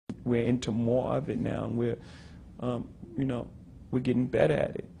we're into more of it now, and we're, you know, we're getting better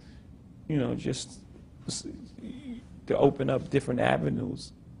at it. You know, just to open up different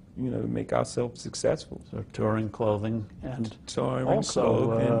avenues, you know, to make ourselves successful. So touring, clothing, and Touring, also,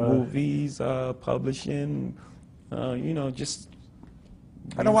 clothing, movies, publishing, you know, just.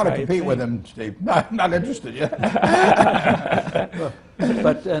 I don't want to compete with him, Steve. Not interested yet.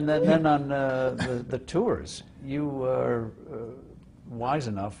 But and then on the tours, you are wise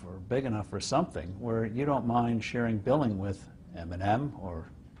enough or big enough for something where you don't mind sharing billing with Eminem or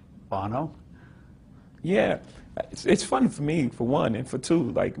Bono. Yeah, it's fun for me, for one, and for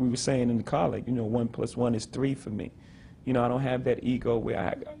two, like we were saying in the car, like, you know, 1 + 1 is 3 for me. You know, I don't have that ego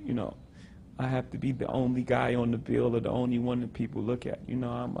where you know, I have to be the only guy on the bill or the only one that people look at. You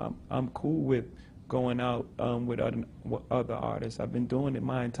know, I'm cool with going out with other artists. I've been doing it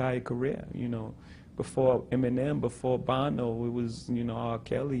my entire career. You know, before Eminem, before Bono, it was, you know, R.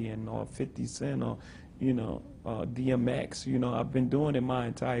 Kelly or 50 Cent or, you know, DMX. You know, I've been doing it my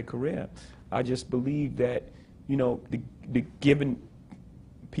entire career. I just believe that, you know, the giving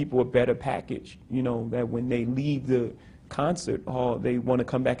people a better package. You know, that when they leave the concert hall, they want to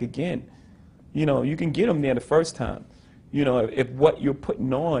come back again. You know, you can get them there the first time. You know, if what you're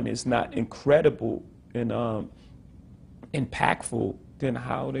putting on is not incredible and impactful, then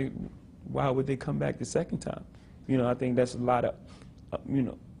why would they come back the second time? You know, I think that's a lot of, you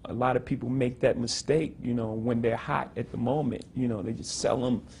know, a lot of people make that mistake. You know, when they're hot at the moment, you know, they just sell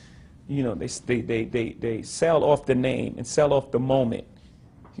them. You know, they sell off the name and sell off the moment.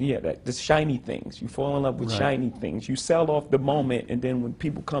 Yeah, the shiny things. You fall in love with shiny things. You sell off the moment, and then when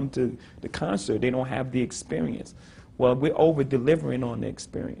people come to the concert, they don't have the experience. Well, we're over-delivering on the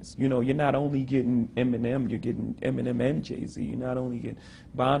experience. You know, you're not only getting Eminem, you're getting Eminem and Jay-Z. You're not only getting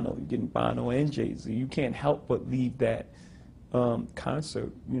Bono, you're getting Bono and Jay-Z. You can't help but leave that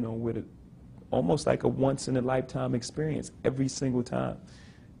concert, you know, with almost like a once-in-a-lifetime experience every single time.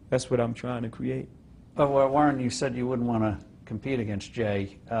 That's what I'm trying to create. But Warren, you said you wouldn't want to compete against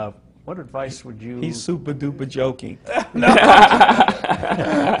Jay. What advice would you... He's super duper joking.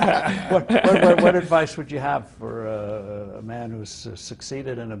 What advice would you have for a man who's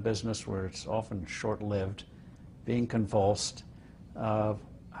succeeded in a business where it's often short-lived, being convulsed? How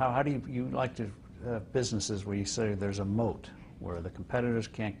do you like to businesses where you say there's a moat, where the competitors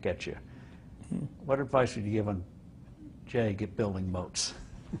can't get you? What advice would you give on Jay building moats?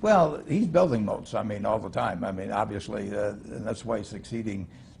 Well, he's building moats, I mean, all the time. I mean, obviously, and that's why he's succeeding,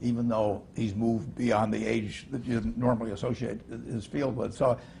 even though he's moved beyond the age that you normally associate his field with.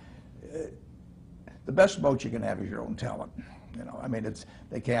 So the best moat you can have is your own talent. You know, I mean,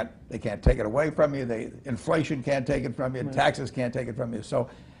 they can't take it away from you. Inflation can't take it from you. Right. Taxes can't take it from you. So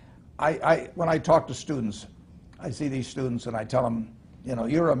when I talk to students, I see these students and I tell them, you know,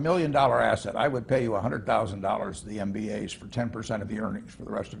 you're $1 million asset. I would pay you $100,000 the MBAs for 10% of the earnings for the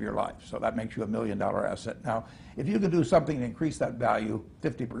rest of your life. So that makes you $1 million asset. Now, if you can do something to increase that value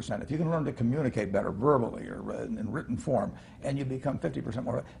 50%, if you can learn to communicate better verbally or in written form, and you become 50%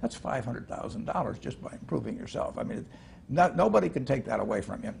 more, that's $500,000 just by improving yourself. I mean, nobody can take that away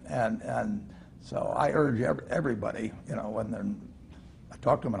from you. And so I urge everybody, you know, I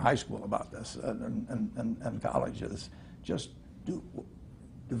talked to them in high school about this and college, is just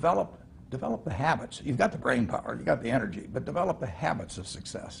develop the habits. You've got the brain power, you've got the energy, but develop the habits of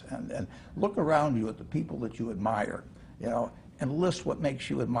success and look around you at the people that you admire, you know, and list what makes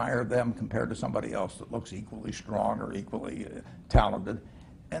you admire them compared to somebody else that looks equally strong or equally talented.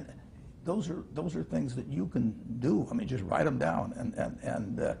 And those are things that you can do. I mean, just write them down.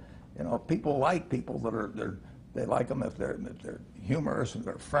 And you know, people like people that they like them if they're humorous, if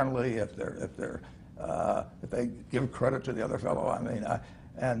they're friendly, if they give credit to the other fellow. I mean,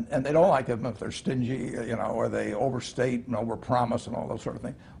 and they don't like them if they're stingy, you know, or they overstate and overpromise and all those sort of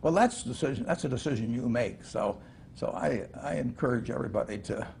things. Well, that's a decision you make. So I encourage everybody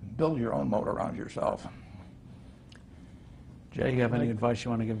to build your own moat around yourself. Jay, you have any advice you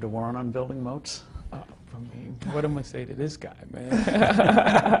want to give to Warren on building moats? I mean, what am I say to this guy, man?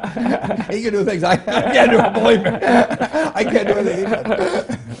 He can do things I can't do. Believe me, I can't do anything he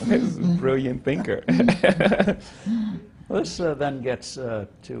does. He's a brilliant thinker. Well, this then gets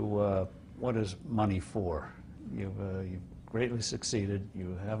to what is money for? You've greatly succeeded.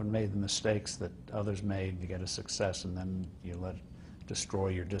 You haven't made the mistakes that others made. You get a success, and then you let it destroy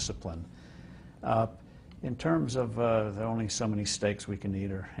your discipline. In terms of there are only so many steaks we can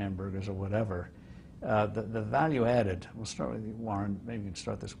eat, or hamburgers, or whatever. The value added, we'll start with you, Warren, maybe you can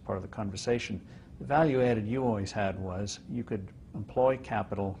start this part of the conversation. The value added you always had was you could employ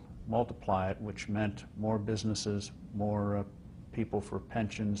capital, multiply it, which meant more businesses, more people for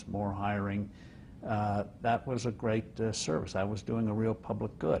pensions, more hiring. That was a great service. I was doing a real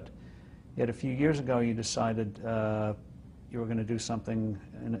public good. Yet a few years ago, you decided you were going to do something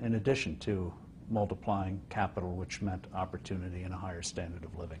in addition to multiplying capital, which meant opportunity and a higher standard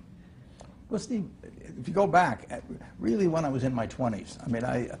of living. Well, Steve, if you go back, really when I was in my 20s, I mean,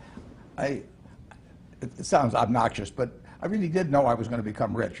 it sounds obnoxious, but I really did know I was going to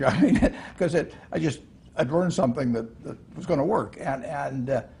become rich. I mean, because I'd learned something that was going to work.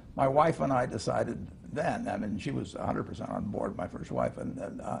 And my wife and I decided then, I mean, she was 100% on board, my first wife,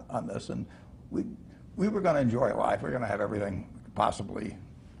 and on this, and we were going to enjoy life. We were going to have everything we could possibly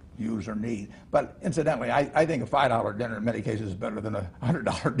use or need. But incidentally, I think a $5 dinner in many cases is better than a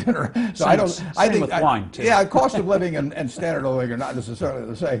 $100 dinner. So I think with wine too. Yeah, cost of living and standard of living are not necessarily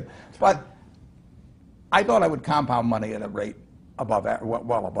the same. But I thought I would compound money at a rate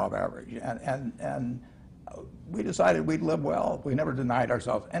well above average, and we decided we'd live well. We never denied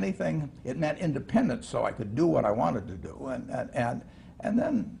ourselves anything. It meant independence, so I could do what I wanted to do, and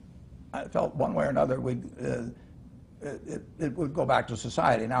then I felt one way or another it would go back to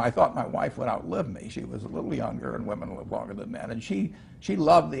society. Now, I thought my wife would outlive me. She was a little younger, and women live longer than men, and she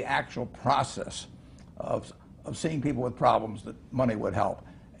loved the actual process of seeing people with problems that money would help.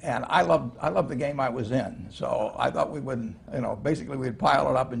 And I loved the game I was in. So I thought we would, basically we'd pile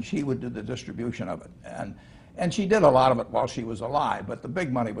it up and she would do the distribution of it. And she did a lot of it while she was alive, but the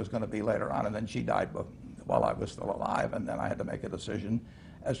big money was going to be later on, and then she died while I was still alive, and then I had to make a decision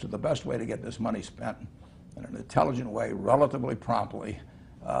as to the best way to get this money spent in an intelligent way, relatively promptly.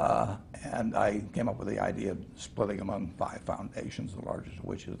 And I came up with the idea of splitting among 5 foundations, the largest of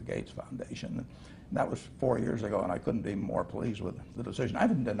which is the Gates Foundation. And that was 4 years ago, and I couldn't be more pleased with the decision. I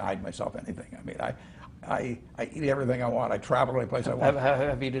haven't denied myself anything. I mean, I eat everything I want. I travel any place I want.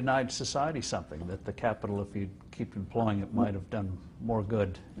 Have you denied society something, that the capital, if you keep employing it, might have done more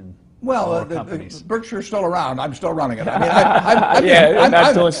good in Well, companies? Berkshire's still around. I'm still running it. I mean, I'm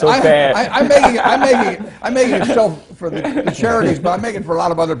not doing so bad. I'm making it still for the charities, but I'm making it for a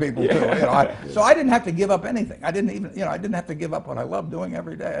lot of other people too. So I didn't have to give up anything. I didn't even, I didn't have to give up what I love doing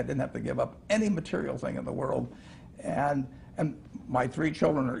every day. I didn't have to give up any material thing in the world, and my 3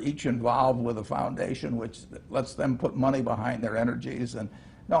 children are each involved with a foundation which lets them put money behind their energies. And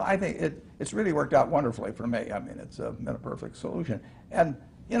no, I think it's really worked out wonderfully for me. I mean, it's been a perfect solution. And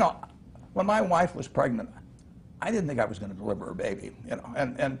when my wife was pregnant, I didn't think I was going to deliver a baby.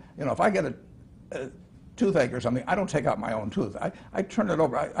 And if I get a toothache or something, I don't take out my own tooth. I turn it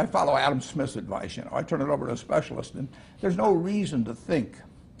over. I follow Adam Smith's advice. I turn it over to a specialist. And there's no reason to think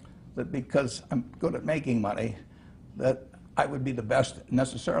that because I'm good at making money, that I would be the best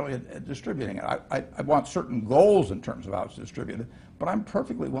necessarily at distributing it. I want certain goals in terms of how it's distributed, but I'm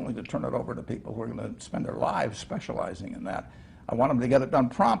perfectly willing to turn it over to people who are going to spend their lives specializing in that. I want them to get it done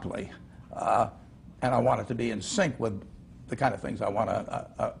promptly, and I want it to be in sync with the kind of things I want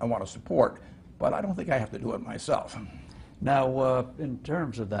to support. But I don't think I have to do it myself. Now, in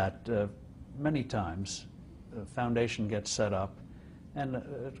terms of that, many times a foundation gets set up, and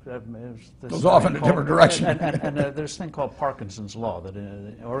goes off in a different direction. And there's this thing called Parkinson's Law, that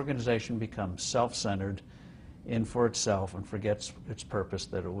an organization becomes self-centered, in for itself, and forgets its purpose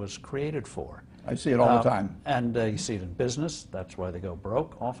that it was created for. I see it all the time. And you see it in business. That's why they go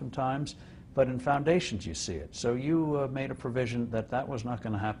broke oftentimes. But in foundations, you see it. So you made a provision that was not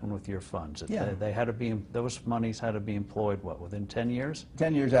going to happen with your funds. They had to be, those monies had to be employed, what, within 10 years?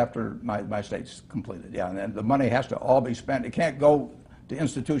 10 years after my state's completed, yeah. And the money has to all be spent. It can't go to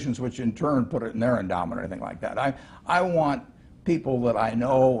institutions which in turn put it in their endowment or anything like that. I want people that I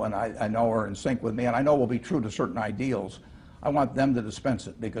know and I know are in sync with me and I know will be true to certain ideals. I want them to dispense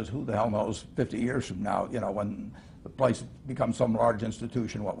it, because who the hell knows 50 years from now, when the place becomes some large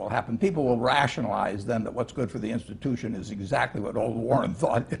institution, what will happen? People will rationalize then that what's good for the institution is exactly what old Warren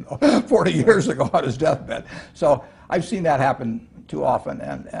thought 40 years ago on his deathbed. So I've seen that happen too often.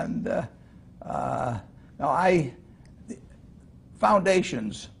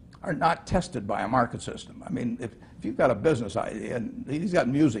 Foundations are not tested by a market system. I mean, if you've got a business idea and he's got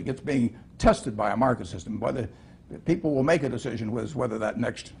music, it's being tested by a market system. Whether people will make a decision with whether that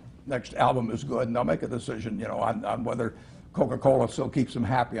next album is good, and they'll make a decision, on whether Coca-Cola still keeps them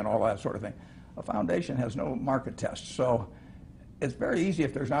happy and all that sort of thing. A foundation has no market test, so it's very easy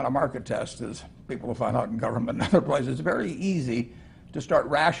if there's not a market test, as people will find out in government and other places. It's very easy to start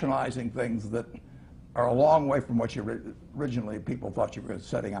rationalizing things that are a long way from what originally people thought you were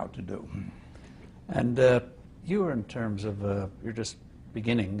setting out to do. And you are, in terms of, you're just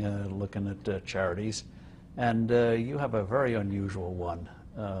beginning looking at charities, and you have a very unusual one,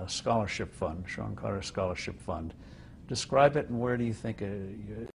 scholarship fund, Sean Carter Scholarship Fund. Describe it, and where do you think